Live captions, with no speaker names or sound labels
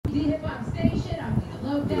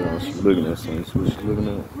Yeah, she's looking at something. See what she's looking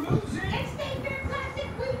at?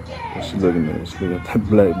 What she looking at? She's looking at that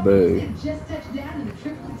black bag.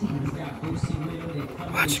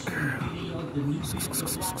 Watch it, girl.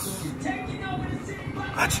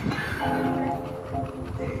 Watch it, girl.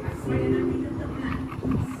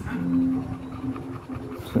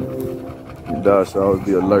 Your dog should always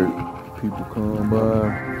be alert. People come by,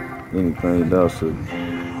 anything, your dog should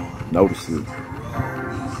notice it.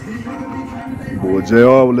 Boy,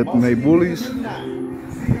 JR will let them hate bullies.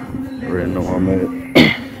 Already know how I'm at.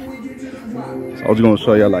 So I was gonna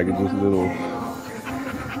show y'all like just a little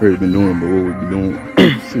already been doing, but what we be doing.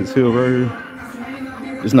 See this hill right here?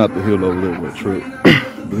 It's not the hill over there where trip.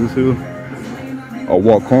 But this hill, I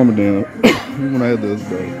walk Karma down when I had the other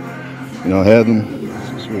day. You know, I had them.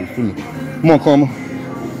 It's really feeling. Come on, Karma.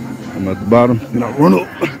 I'm at the bottom. Then I run up.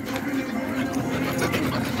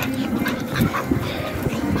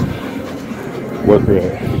 Work her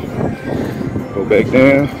out. Go back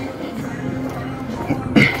down.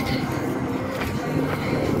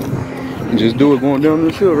 Just do it going down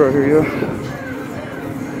this hill right here, yeah.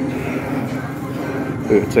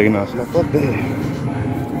 They're taking out stuff up there.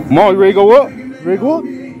 Come on, you ready to go up? You ready to go up?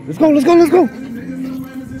 Let's go, let's go, let's go.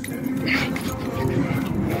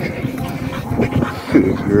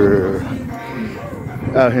 Good girl.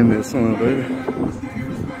 Out here in the sun, baby.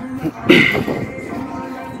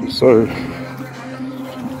 Yes, sir.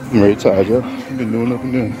 I'm ready tired, y'all. I've been doing up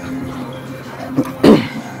and down.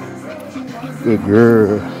 Good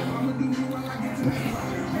girl.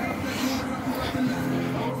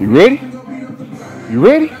 You ready? You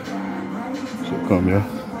ready? So come, y'all.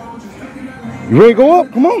 You ready to go up?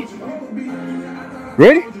 Come on.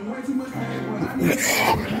 Ready?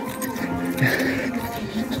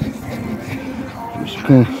 Here she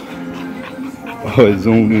come. Oh, it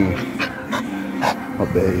zoomed in. My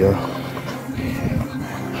bad, y'all.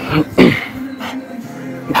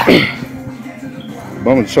 But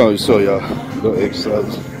I'm gonna try to show y'all little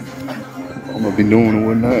exercises I'm gonna be doing and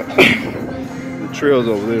whatnot. The trail's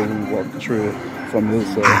over there when we walk the trail from the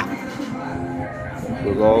other side. It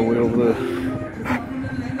goes all the way over there.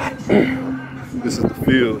 This is the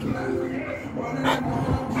field.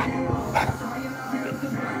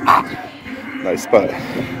 Nice spot.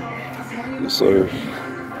 Yes, sir.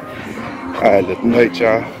 Alright, let the night,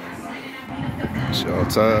 y'all. Y'all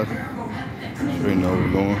tired. Sure you know where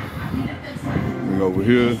we're going. We're over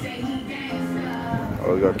here.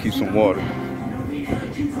 Oh, we gotta keep some water.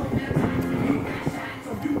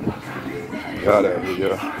 Got out here,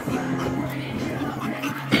 y'all.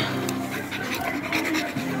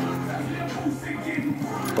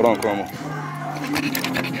 Hold on, Karma.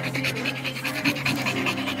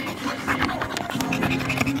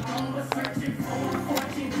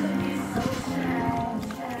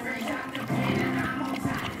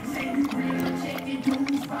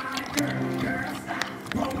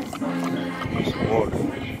 Some water.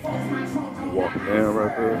 Walk down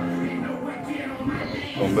right there.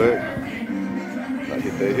 Come back. I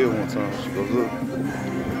hit that hill one time. She goes up.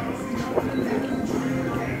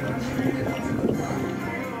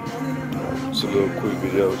 It's a little quick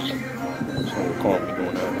video. Just gonna calm me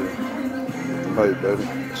doing out here. Hey, baby.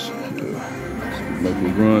 Yeah. Make me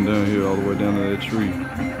run down here all the way down to that tree.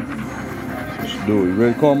 So she do it. You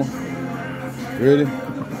ready, Karma? Ready?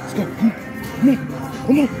 Let's go. Come on.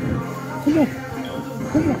 Come on. Come on.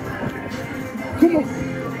 Come on. Come on.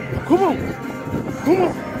 Come on. Come on.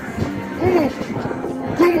 Come on.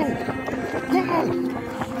 Come on. Come on.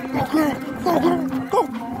 Go, girl. Go, girl. Go.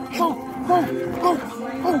 Go. Go. Go.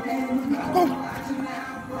 Go. Go.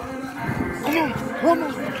 Come on. Come on.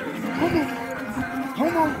 Come on.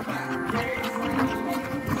 Come on.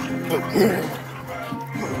 Good girl.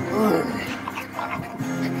 Good girl.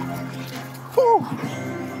 Whew.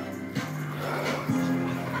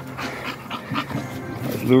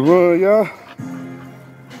 Nice little run, y'all.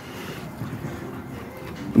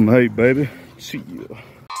 Hey, baby. See ya.